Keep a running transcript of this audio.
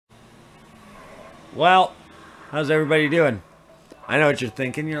Well, how's everybody doing? I know what you're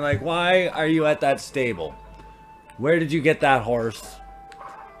thinking. You're like, why are you at that stable? Where did you get that horse?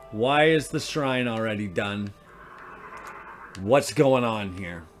 Why is the shrine already done? What's going on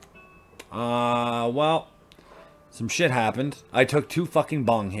here? Well, some shit happened. I took 2 fucking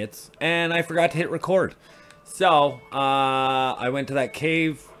bong hits, and I forgot to hit record. So, I went to that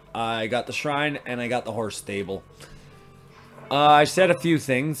cave, I got the shrine, and I got the horse stable. I said a few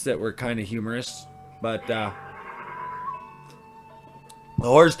things that were kind of humorous, but, the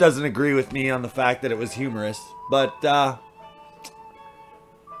horse doesn't agree with me on the fact that it was humorous, but,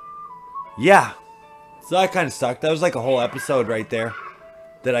 yeah. So that kind of sucked. That was like a whole episode right there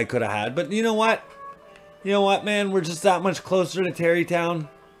that I could have had. But you know what? You know what, man? We're just that much closer to Terrytown.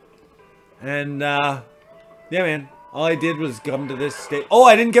 And, yeah, man. All I did was come to this state. Oh,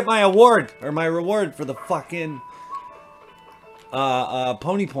 I didn't get my award or my reward for the fucking,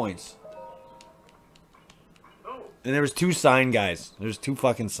 pony points. And there was 2 sign guys. There's 2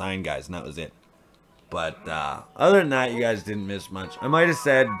 fucking sign guys, and that was it. But, other than that, you guys didn't miss much. I might have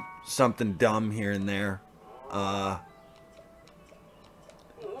said something dumb here and there. Oh,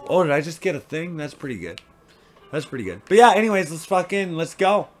 did I just get a thing? That's pretty good. That's pretty good. But yeah, anyways, let's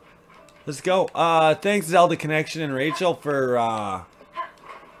go. Let's go. Thanks Zelda Connection and Rachel for,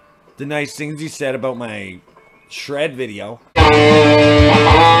 the nice things you said about my shred video.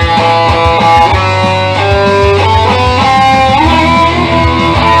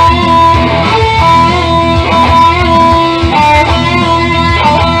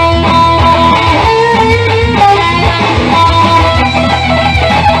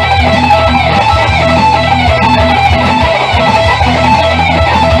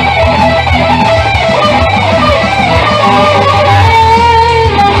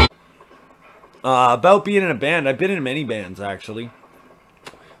 About being in a band. I've been in many bands, actually,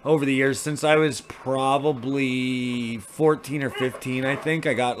 over the years. Since I was probably 14 or 15, I think.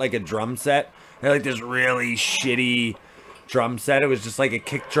 I got, like, a drum set. I had, like, this really shitty drum set. It was just, like, a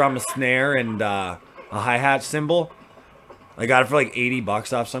kick drum, a snare, and a hi-hat cymbal. I got it for, like, 80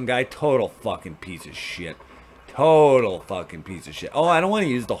 bucks off some guy. Total fucking piece of shit. Total fucking piece of shit. Oh, I don't want to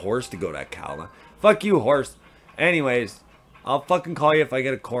use the horse to go to Akala. Fuck you, horse. Anyways, I'll fucking call you if I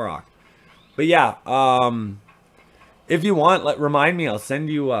get a Korok. But yeah, if you want, remind me. I'll send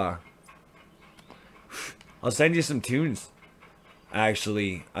you some tunes.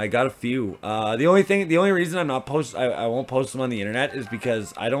 Actually, I got a few. The only reason I'm not I won't post them on the internet is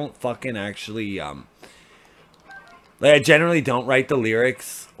because I don't fucking actually, like, I generally don't write the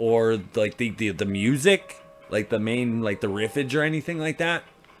lyrics or like the music, like the main, like the riffage or anything like that.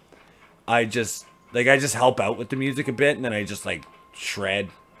 I just help out with the music a bit, and then I just like shred.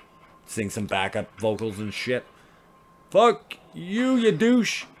 Sing some backup vocals and shit. Fuck you, you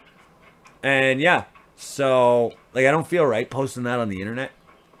douche. And yeah, so, like, I don't feel right posting that on the internet.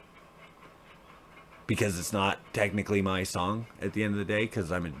 Because it's not technically my song at the end of the day.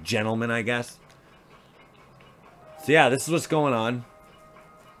 Because I'm a gentleman, I guess. So yeah, this is what's going on.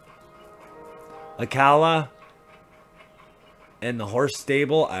 Akala and the horse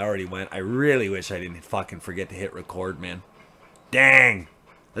stable. I already went. I really wish I didn't fucking forget to hit record, man. Dang.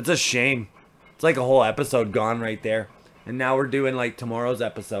 That's a shame. It's like a whole episode gone right there. And now we're doing like tomorrow's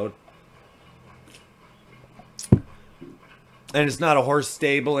episode. And it's not a horse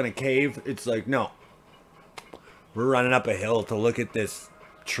stable in a cave. It's like, no. We're running up a hill to look at this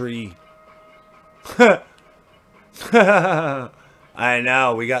tree. I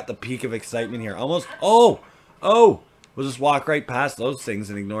know. We got the peak of excitement here. Almost. Oh. Oh. We'll just walk right past those things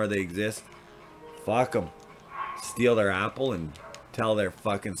and ignore they exist. Fuck them. Steal their apple and tell their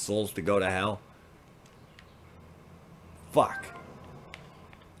fucking souls to go to hell. Fuck.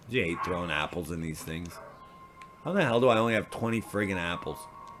 You hate throwing apples in these things. How the hell do I only have 20 friggin' apples?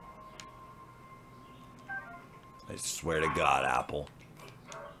 I swear to God, apple.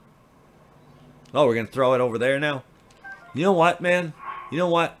 Oh, we're gonna throw it over there now? You know what, man? You know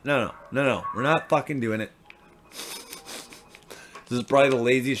what? No. We're not fucking doing it. This is probably the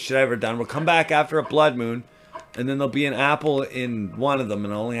laziest shit I've ever done. We'll come back after a blood moon. And then there'll be an apple in one of them,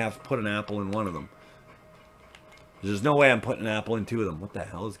 and I'll only have to put an apple in one of them. There's no way I'm putting an apple in 2 of them. What the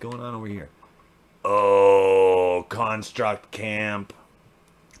hell is going on over here? Oh, construct camp.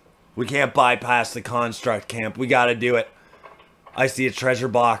 We can't bypass the construct camp. We gotta do it. I see a treasure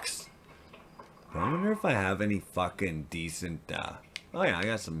box. I wonder if I have any fucking decent, oh yeah, I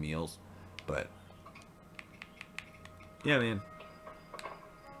got some meals. But, yeah, man.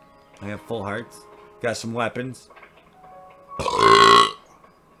 I have full hearts. Got some weapons.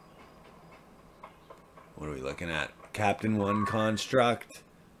 What are we looking at? Captain 1 construct.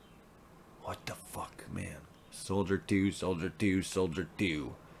 What the fuck man. Soldier 2, Soldier 2, Soldier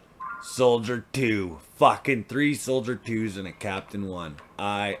 2. Soldier 2. Fucking 3 Soldier 2s and a Captain 1.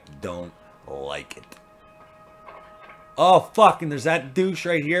 I don't like it. Oh, fuck. And there's that douche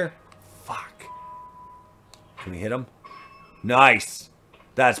right here. Fuck. Can we hit him? Nice.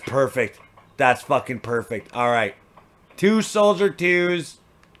 That's perfect. That's fucking perfect. Alright. 2 Soldier 2s.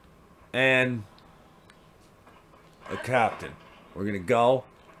 And a Captain. We're gonna go.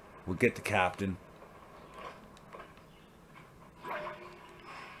 We'll get the Captain.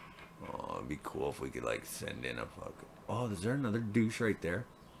 Oh, it'd be cool if we could, like, send in a fuck. Oh, is there another douche right there?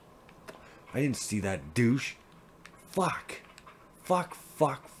 I didn't see that douche. Fuck. Fuck,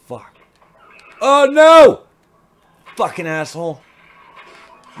 fuck, fuck. Oh, no! Fucking asshole.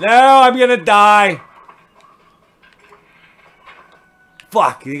 No, I'm gonna die.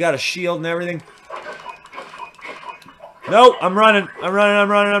 Fuck, you got a shield and everything? No, I'm running. I'm running, I'm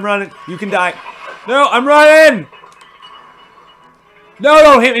running, I'm running. You can die. No, I'm running! No,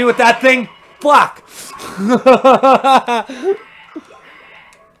 don't hit me with that thing! Fuck! We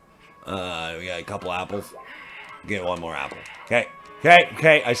got a couple apples. Get one more apple. Okay. Okay,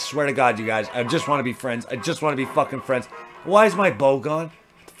 okay. I swear to God, you guys. I just want to be friends. I just want to be fucking friends. Why is my bow gone?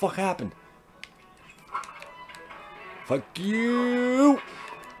 What the fuck happened? Fuck you!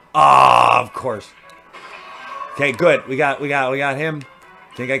 Ah, of course. Okay, good. We got him.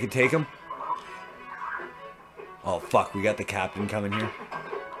 Think I can take him? Oh, fuck. We got the Captain coming here.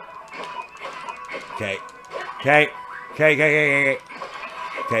 Okay. Okay. Okay, okay, okay, okay.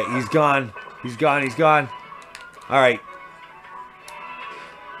 Okay, he's gone. He's gone, he's gone. Alright.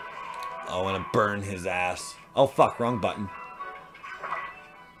 I want to burn his ass. Oh, fuck. Wrong button.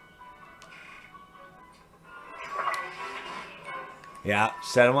 Yeah,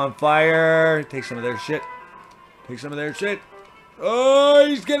 set him on fire. Take some of their shit. Take some of their shit. Oh,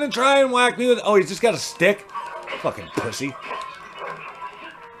 he's gonna try and whack me with... Oh, he's just got a stick? Fucking pussy.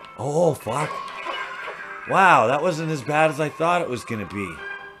 Oh, fuck. Wow, that wasn't as bad as I thought it was gonna be.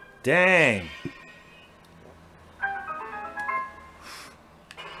 Dang.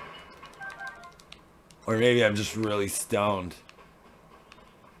 Or maybe I'm just really stoned.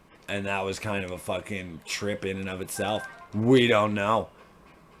 And that was kind of a fucking trip in and of itself. We don't know.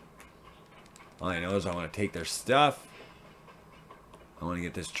 All I know is I want to take their stuff. I want to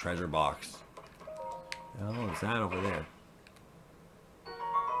get this treasure box. Oh, is that over there?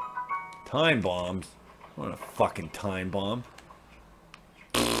 Time bombs? I want a fucking time bomb.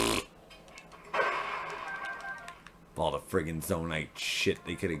 All the friggin' Zonite shit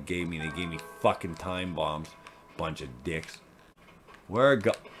they could have gave me. They gave me fucking time bombs. Bunch of dicks. Where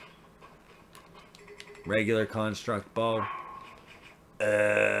go? Regular construct bow.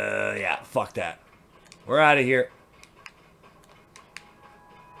 Yeah, fuck that. We're out of here.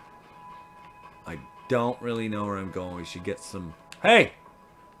 I don't really know where I'm going. We should get some... Hey!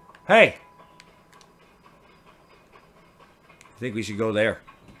 Hey! I think we should go there.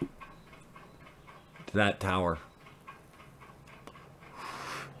 To that tower.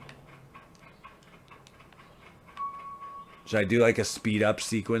 Should I do like a speed up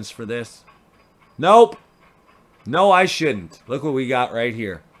sequence for this? Nope. No, I shouldn't. Look what we got right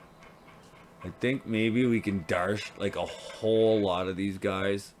here. I think maybe we can darsh like a whole lot of these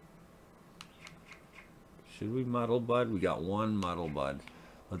guys. Should we muddle bud? We got one muddle bud.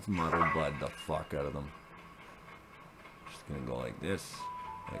 Let's muddle bud the fuck out of them. Just gonna go like this,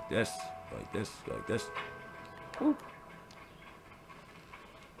 like this, like this, like this. Woo.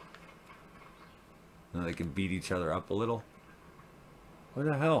 Now they can beat each other up a little. What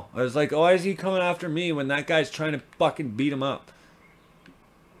the hell? I was like, oh, why is he coming after me when that guy's trying to fucking beat him up?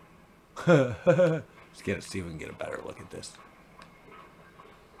 Let's get it, see if we can get a better look at this.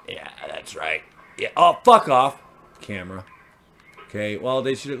 Yeah, that's right. Yeah, oh, fuck off. Camera. Okay, well,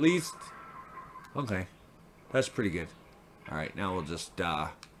 they should at least... Okay. That's pretty good. Alright, now we'll just,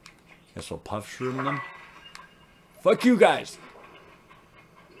 guess we'll puff shroom them. Fuck you guys!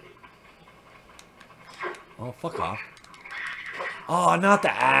 Oh, fuck off. Oh, not the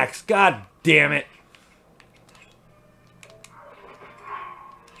axe. God damn it.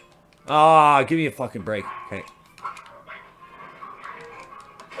 Ah, give me a fucking break. Okay.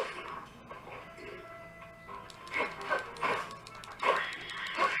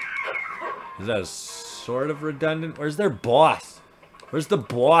 Is that sort of redundant? Where's their boss? Where's the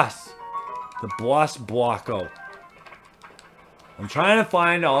boss? The boss Blocko. I'm trying to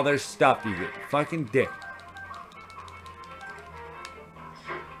find all their stuff, you fucking dick.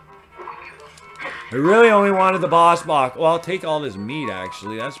 I really only wanted the boss block. Well, I'll take all this meat,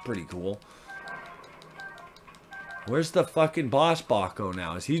 actually. That's pretty cool. Where's the fucking boss Baco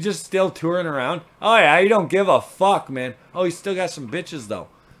now? Is he just still touring around? Oh yeah, he don't give a fuck, man. Oh, he's still got some bitches though.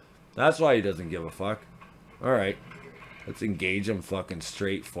 That's why he doesn't give a fuck. Alright. Let's engage him fucking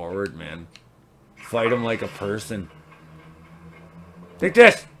straightforward, man. Fight him like a person. Take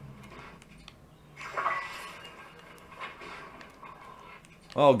this!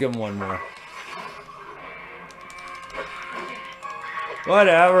 Oh, give him one more.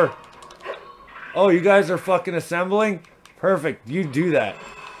 Whatever. Oh, you guys are fucking assembling? Perfect. You do that.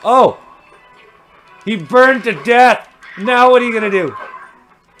 Oh! He burned to death! Now what are you gonna do?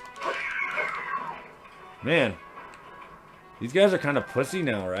 Man. These guys are kind of pussy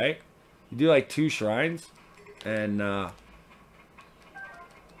now, right? You do like 2 shrines. And,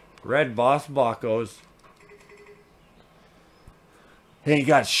 red boss Bacos. Hey, you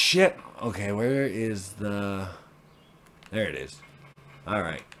got shit. Okay, where is the... There it is.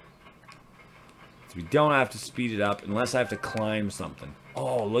 Alright. So we don't have to speed it up unless I have to climb something.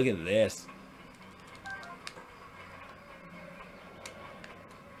 Oh, look at this.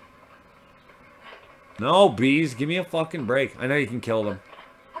 No, bees. Give me a fucking break. I know you can kill them.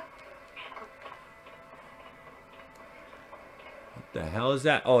 What the hell is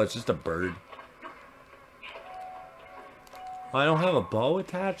that? Oh, it's just a bird. I don't have a bow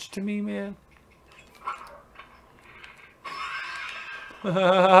attached to me, man.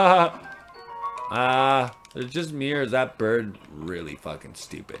 There's just me, or is that bird really fucking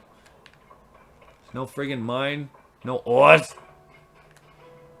stupid? No friggin' mine. No oars.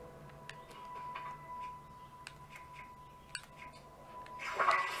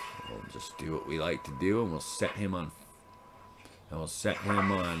 We'll just do what we like to do, and we'll set him on. And we'll set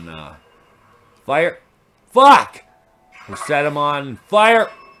him on fire. Fuck! We'll set him on fire.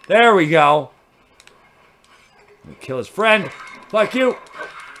 There we go. We'll kill his friend. Fuck you.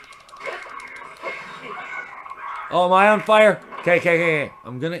 Oh, am I on fire? Okay.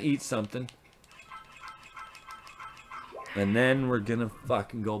 I'm gonna eat something. And then we're gonna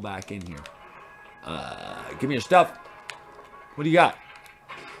fucking go back in here. Give me your stuff. What do you got?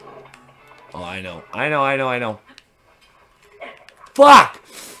 Oh, I know. Fuck!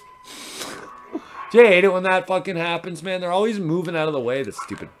 Jay, I hate it when that fucking happens, man. They're always moving out of the way, the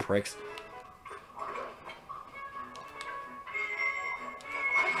stupid pricks.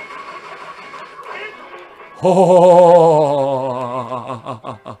 Oh!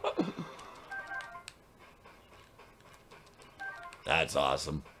 That's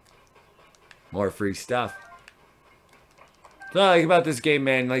awesome. More free stuff. That's what I like about this game,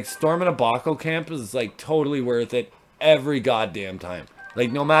 man. Like, storming a Baco camp is, like, totally worth it every goddamn time.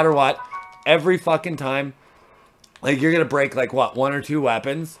 Like, no matter what. Every fucking time, like, you're gonna break, like, what, 1 or 2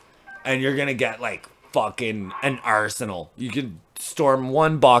 weapons, and you're gonna get, like, fucking an arsenal. You can storm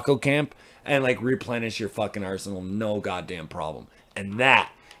 1 Baco camp and, like, replenish your fucking arsenal, no goddamn problem. And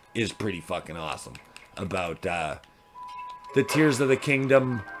that is pretty fucking awesome about, the Tears of the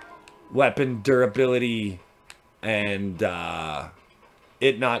Kingdom weapon durability and,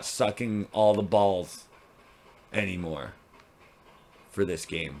 it not sucking all the balls anymore for this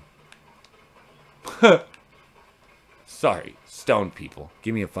game. Sorry, stone people.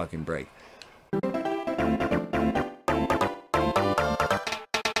 Give me a fucking break.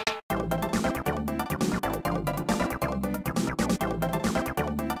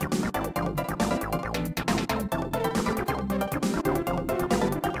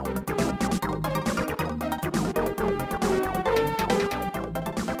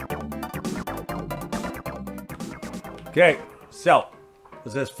 Okay, so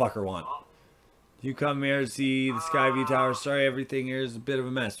what's this fucker want? You come here to see the Skyview Tower. Sorry, everything here is a bit of a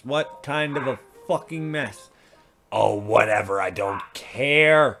mess. What kind of a fucking mess? Oh, whatever. I don't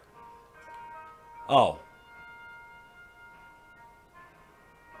care. Oh.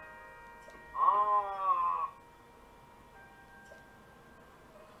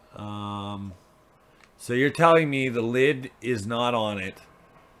 So you're telling me the lid is not on it,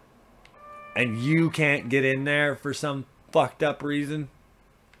 and you can't get in there for some fucked up reason?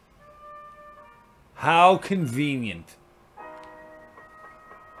 How convenient.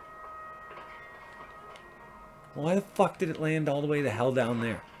 Why the fuck did it land all the way the hell down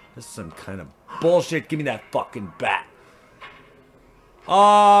there? This is some kind of bullshit. Give me that fucking bat.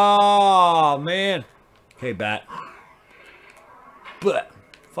 Oh, man. Okay, bat. But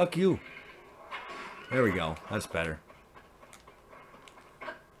fuck you. There we go. That's better.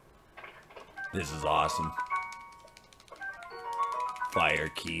 This is awesome. Fire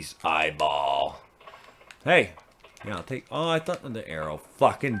keys eyeball. Hey. Yeah, I'll take... Oh, I thought the arrow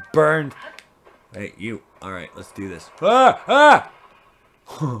fucking burned. Hey, you. Alright, let's do this. Ah! Ah!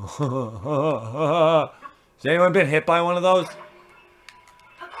 Has anyone been hit by one of those?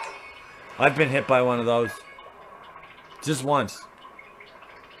 I've been hit by one of those. Just once.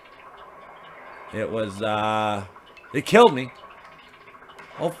 It was, it killed me.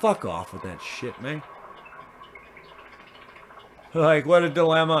 Oh, fuck off with that shit, man. Like, what a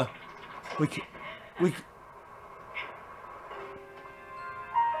dilemma. We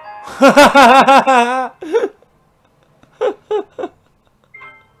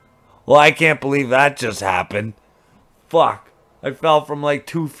Well, I can't believe that just happened. Fuck. I fell from like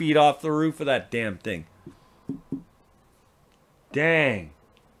 2 feet off the roof of that damn thing. Dang.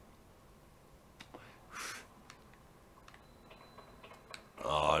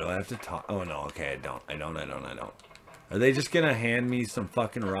 Oh, do I have to talk? Oh, no. Okay, I don't. Are they just gonna hand me some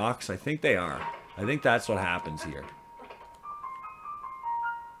fucking rocks? I think they are. I think that's what happens here.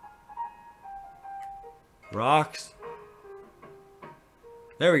 Rocks.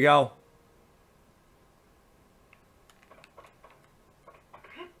 There we go.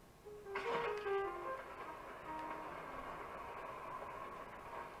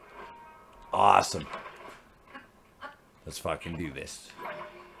 Awesome. Let's fucking do this.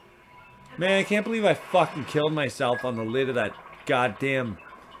 Man, I can't believe I fucking killed myself on the lid of that goddamn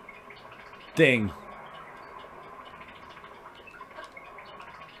thing.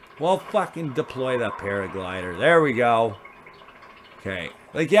 Well, fucking deploy that paraglider. There we go. Okay.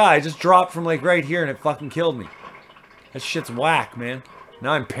 Like, yeah, I just dropped from, like, right here and it fucking killed me. That shit's whack, man.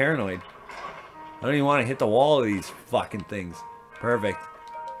 Now I'm paranoid. I don't even want to hit the wall of these fucking things. Perfect.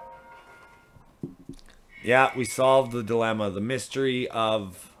 Yeah, we solved the dilemma. The mystery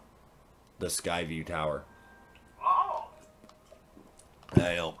of the Skyview Tower.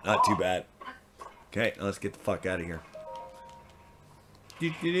 I know. Not too bad. Okay, let's get the fuck out of here.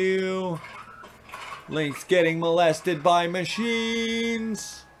 Doo-doo-doo. Link's getting molested by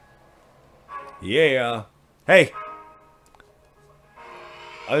machines. Yeah. Hey.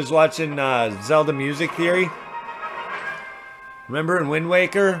 I was watching Zelda Music Theory. Remember in Wind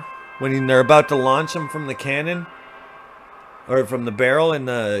Waker when they're about to launch him from the cannon? Or from the barrel in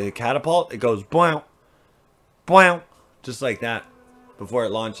the catapult? It goes bow, bow, just like that before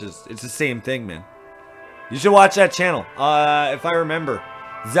it launches. It's the same thing, man. You should watch that channel. If I remember.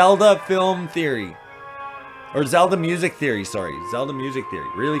 Zelda Film Theory. Or Zelda Music Theory, sorry. Zelda Music Theory.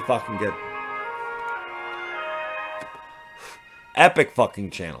 Really fucking good. Epic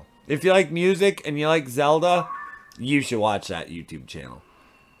fucking channel. If you like music and you like Zelda, you should watch that YouTube channel.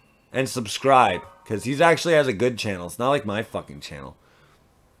 And subscribe. Because he actually has a good channel. It's not like my fucking channel.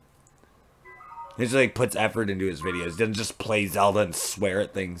 He just like puts effort into his videos. Doesn't just play Zelda and swear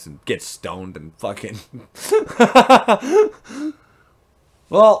at things and get stoned and fucking...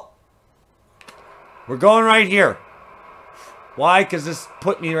 Well, we're going right here. Why? Because this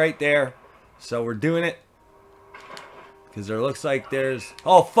put me right there. So we're doing it. Because there looks like there's...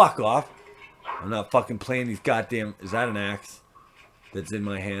 Oh, fuck off. I'm not fucking playing these goddamn... Is that an axe that's in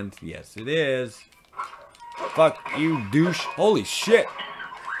my hand? Yes, it is. Fuck you, douche. Holy shit.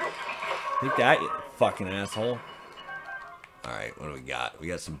 Take that, you fucking asshole. Alright, what do we got? We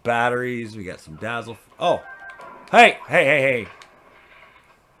got some batteries. We got some dazzle... Oh. Hey, hey, hey, hey.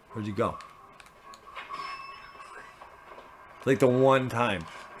 Where'd you go? Like the one time.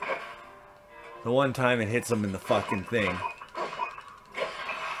 The one time it hits him in the fucking thing.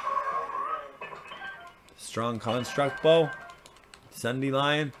 Strong construct bow. Sunday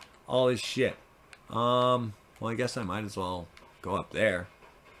lion. All this shit. Well, I guess I might as well go up there.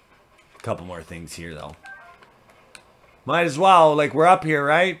 A couple more things here, though. Might as well. Like, we're up here,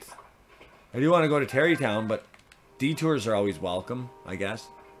 right? I do want to go to Terrytown, but detours are always welcome, I guess.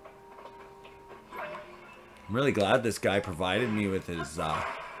 I'm really glad this guy provided me with his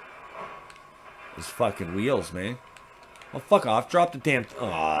fucking wheels, man. Oh, fuck off. Drop the damn...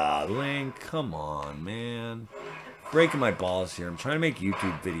 Aw, Link. Come on, man. Breaking my balls here. I'm trying to make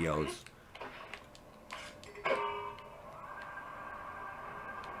YouTube videos.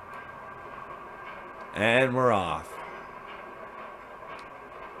 And we're off.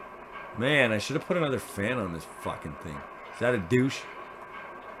 Man, I should have put another fan on this fucking thing. Is that a douche?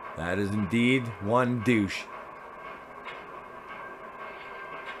 That is indeed one douche.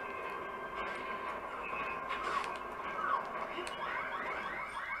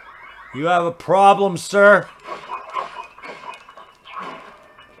 You have a problem, sir.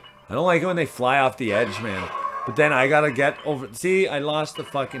 I don't like it when they fly off the edge, man. But then I gotta get over... See, I lost the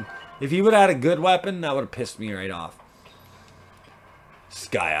fucking... If he would have had a good weapon, that would have pissed me right off.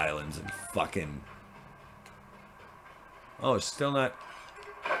 Sky Islands and fucking... Oh, it's still not...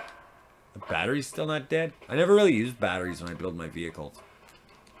 The battery's still not dead? I never really use batteries when I build my vehicles.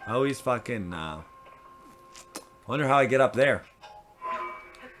 I always fucking, Wonder how I get up there.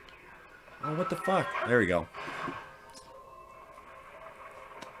 Oh, what the fuck? There we go.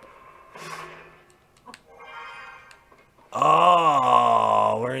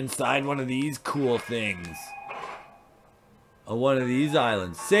 Oh, we're inside one of these cool things. On one of these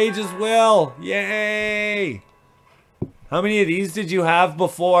islands. Sage's Will! Yay! How many of these did you have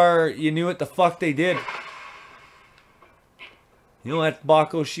before you knew what the fuck they did? You know that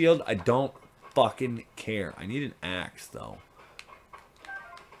Baco shield? I don't fucking care. I need an axe, though.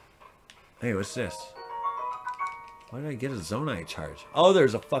 Hey, what's this? Why did I get a Zonai charge? Oh,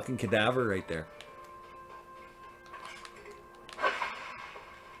 there's a fucking cadaver right there.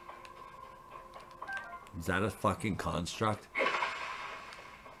 Is that a fucking construct?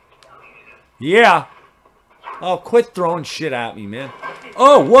 Yeah! Oh, quit throwing shit at me, man.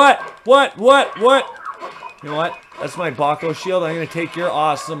 Oh, what? What? You know what? That's my Baco shield. I'm gonna take your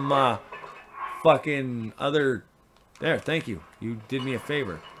awesome, fucking other... There, thank you. You did me a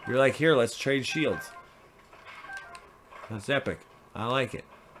favor. You're like, here, let's trade shields. That's epic. I like it.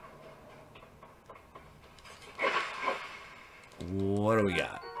 What do we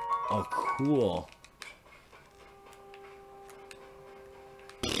got? Oh, cool.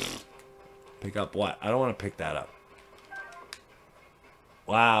 Pick up what? I don't want to pick that up.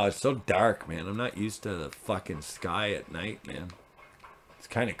 Wow, it's so dark, man. I'm not used to the fucking sky at night, man. It's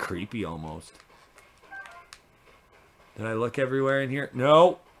kind of creepy almost. Did I look everywhere in here?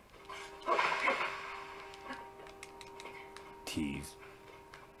 No. Tease.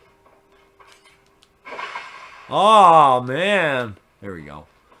 Oh, man. There we go.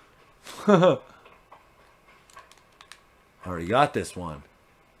 Already got this one.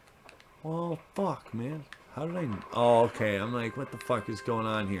 Oh, fuck, man. How did I... Oh, okay. I'm like, what the fuck is going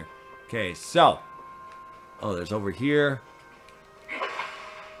on here? Okay, so. Oh, there's over here.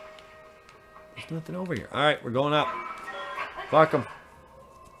 There's nothing over here. All right, we're going up. Fuck them.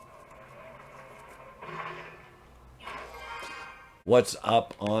 What's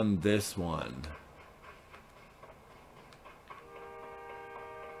up on this one?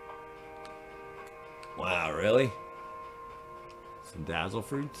 Wow, really? Some dazzle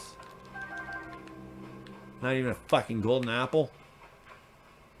fruits? Not even a fucking golden apple?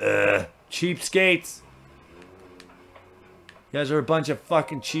 Cheapskates! You guys are a bunch of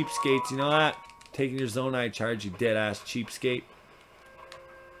fucking cheapskates, you know that? Taking your Zonai charge, you dead-ass cheapskate.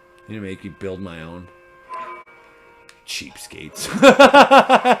 You need to make me build my own. Cheapskates.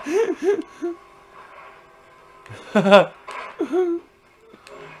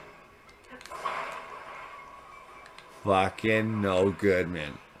 Fucking no good,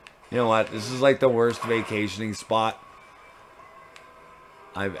 man. You know what? This is like the worst vacationing spot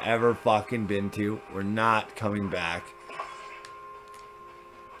I've ever fucking been to. We're not coming back.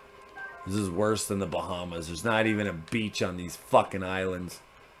 This is worse than the Bahamas. There's not even a beach on these fucking islands.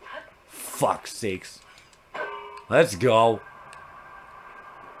 Fuck's sakes. Let's go.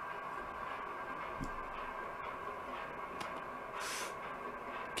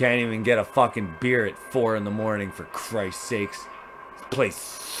 Can't even get a fucking beer at 4 in the morning, for Christ's sakes. This place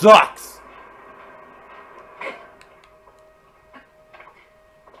sucks.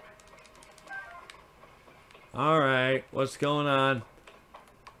 Alright, what's going on?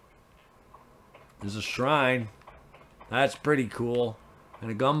 There's a shrine. That's pretty cool. And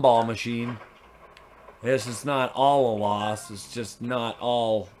a gumball machine. This is not all a loss. It's just not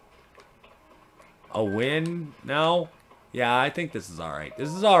all a win. No? Yeah, I think this is alright. This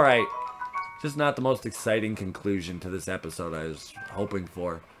is alright. Just not the most exciting conclusion to this episode I was hoping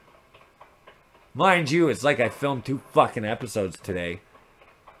for. Mind you, it's like I filmed 2 fucking episodes today.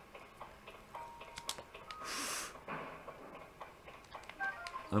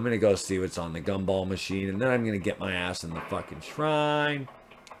 I'm gonna go see what's on the gumball machine, and then I'm gonna get my ass in the fucking shrine.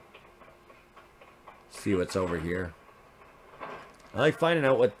 See what's over here. I like finding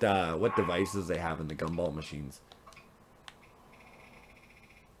out what devices they have in the gumball machines.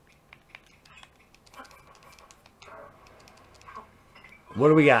 What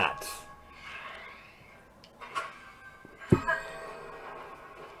do we got? I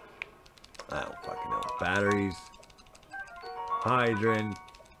don't fucking know. Batteries. Hydrant.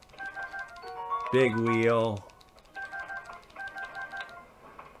 Big wheel.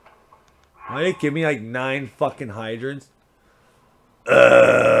 Why did it give me like 9 fucking hydrants?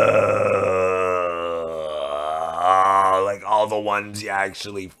 Like all the ones you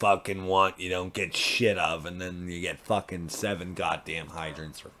actually fucking want, you don't get shit of, and then you get fucking 7 goddamn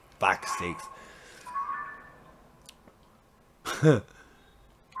hydrants, for fuck's sakes.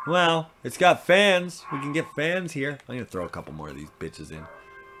 Well, it's got fans. We can get fans here. I'm gonna throw a couple more of these bitches in.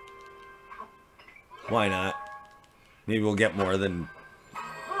 Why not? Maybe we'll get more than...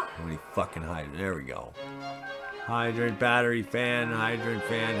 How many fucking hydrants? There we go. Hydrant, battery, fan, hydrant,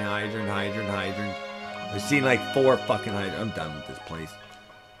 hydrant. I've seen like 4 fucking hydrants. I'm done with this place.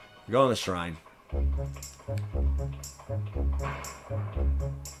 We're going to the shrine.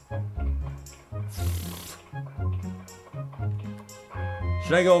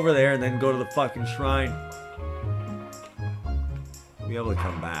 Should I go over there and then go to the fucking shrine? Be able to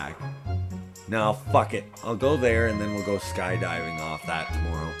come back. No, fuck it. I'll go there and then we'll go skydiving off that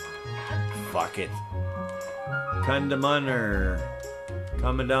tomorrow. Fuck it. Kundamunner.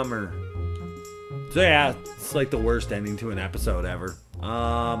 Kumadummer. So yeah, it's like the worst ending to an episode ever.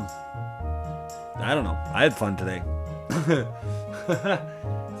 I don't know. I had fun today.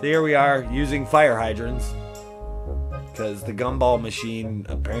 So here we are using fire hydrants. Because the gumball machine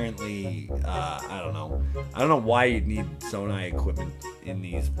apparently, I don't know. I don't know why you'd need Zonai equipment in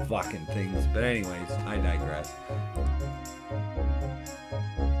these fucking things. But anyways, I digress.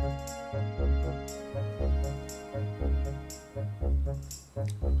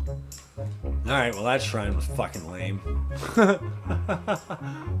 Alright, well that shrine was fucking lame.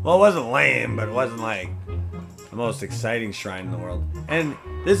 Well, it wasn't lame, but it wasn't like the most exciting shrine in the world. And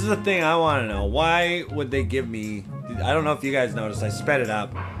this is the thing I want to know. Why would they give me... I don't know if you guys noticed. I sped it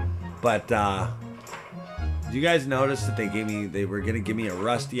up. But, did you guys notice that they were going to give me a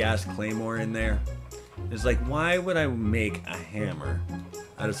rusty-ass claymore in there? It's like, why would I make a hammer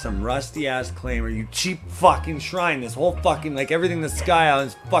out of some rusty-ass claymore? You cheap fucking shrine. This whole fucking, like, everything in the Sky Island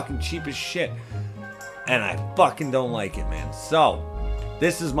is fucking cheap as shit. And I fucking don't like it, man. So...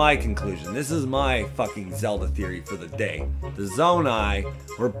 this is my conclusion. This is my fucking Zelda theory for the day. The Zonai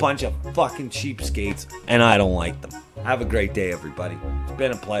were a bunch of fucking cheapskates, and I don't like them. Have a great day, everybody. It's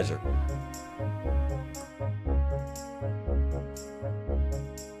been a pleasure.